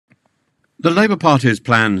The Labour Party's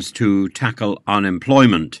plans to tackle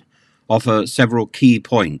unemployment offer several key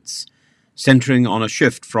points, centring on a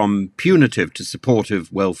shift from punitive to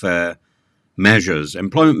supportive welfare measures.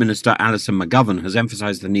 Employment Minister Alison McGovern has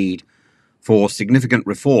emphasised the need for significant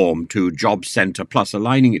reform to Job Centre Plus,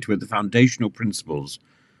 aligning it with the foundational principles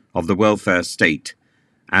of the welfare state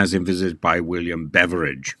as envisaged by William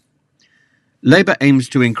Beveridge. Labour aims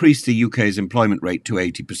to increase the UK's employment rate to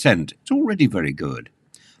 80%. It's already very good,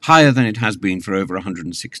 higher than it has been for over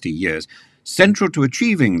 160 years. Central to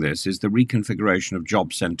achieving this is the reconfiguration of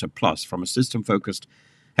Job Centre Plus from a system focused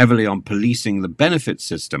heavily on policing the benefits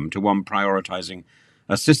system to one prioritising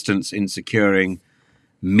assistance in securing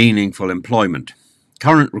meaningful employment.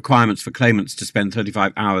 Current requirements for claimants to spend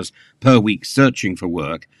 35 hours per week searching for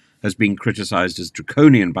work has been criticised as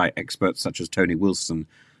draconian by experts such as Tony Wilson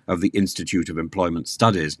of the Institute of Employment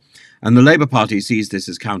Studies, and the Labour Party sees this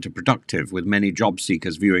as counterproductive, with many job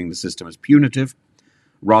seekers viewing the system as punitive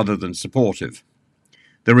rather than supportive.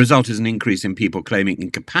 The result is an increase in people claiming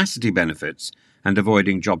incapacity benefits and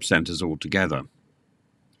avoiding job centres altogether.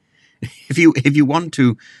 If you want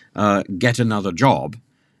to get another job,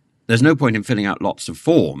 there's no point in filling out lots of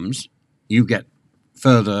forms. You get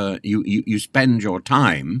further, you spend your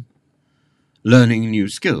time learning new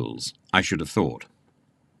skills, I should have thought.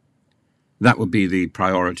 That would be the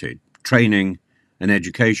priority, training and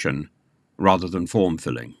education rather than form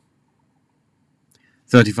filling.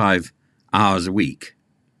 35 hours a week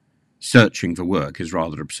searching for work is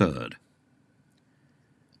rather absurd.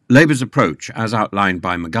 Labour's approach, as outlined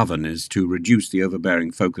by McGovern, is to reduce the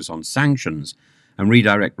overbearing focus on sanctions and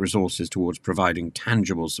redirect resources towards providing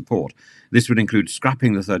tangible support. This would include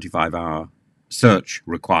scrapping the 35-hour search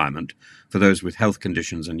requirement for those with health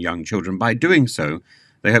conditions and young children. By doing so,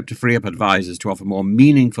 they hope to free up advisors to offer more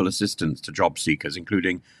meaningful assistance to job seekers,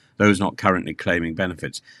 including those not currently claiming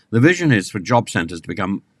benefits. The vision is for job centres to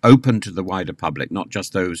become open to the wider public, not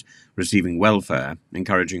just those receiving welfare,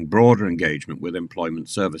 encouraging broader engagement with employment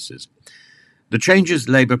services. The changes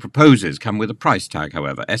Labour proposes come with a price tag,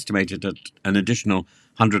 however, estimated at an additional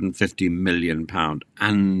 £150 million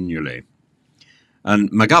annually.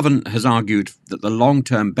 And McGovern has argued that the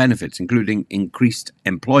long-term benefits, including increased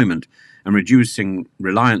employment and reducing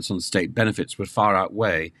reliance on state benefits, would far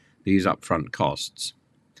outweigh these upfront costs.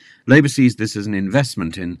 Labour sees this as an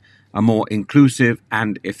investment in a more inclusive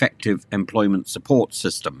and effective employment support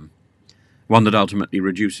system, one that ultimately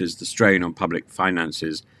reduces the strain on public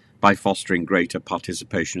finances by fostering greater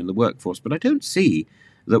participation in the workforce. But I don't see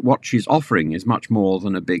that what she's offering is much more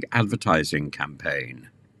than a big advertising campaign.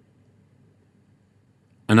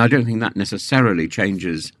 And I don't think that necessarily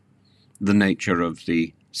changes the nature of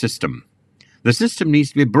the system. The system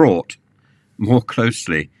needs to be brought more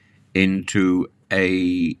closely into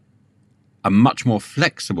a much more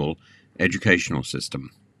flexible educational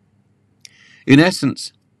system. In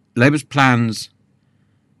essence, Labour's plans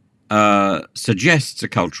suggests a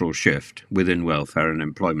cultural shift within welfare and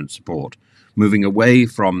employment support, moving away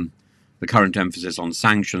from the current emphasis on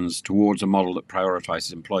sanctions towards a model that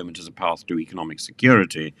prioritises employment as a path to economic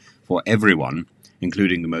security for everyone,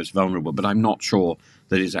 including the most vulnerable. But I'm not sure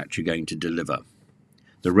that it's actually going to deliver.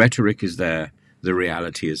 The rhetoric is there, the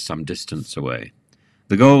reality is some distance away.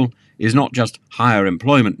 The goal is not just higher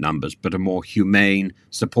employment numbers, but a more humane,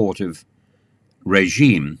 supportive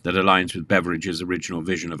regime that aligns with Beveridge's original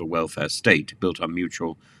vision of a welfare state built on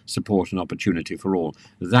mutual support and opportunity for all.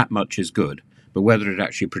 That much is good, but whether it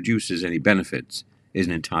actually produces any benefits is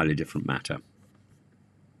an entirely different matter.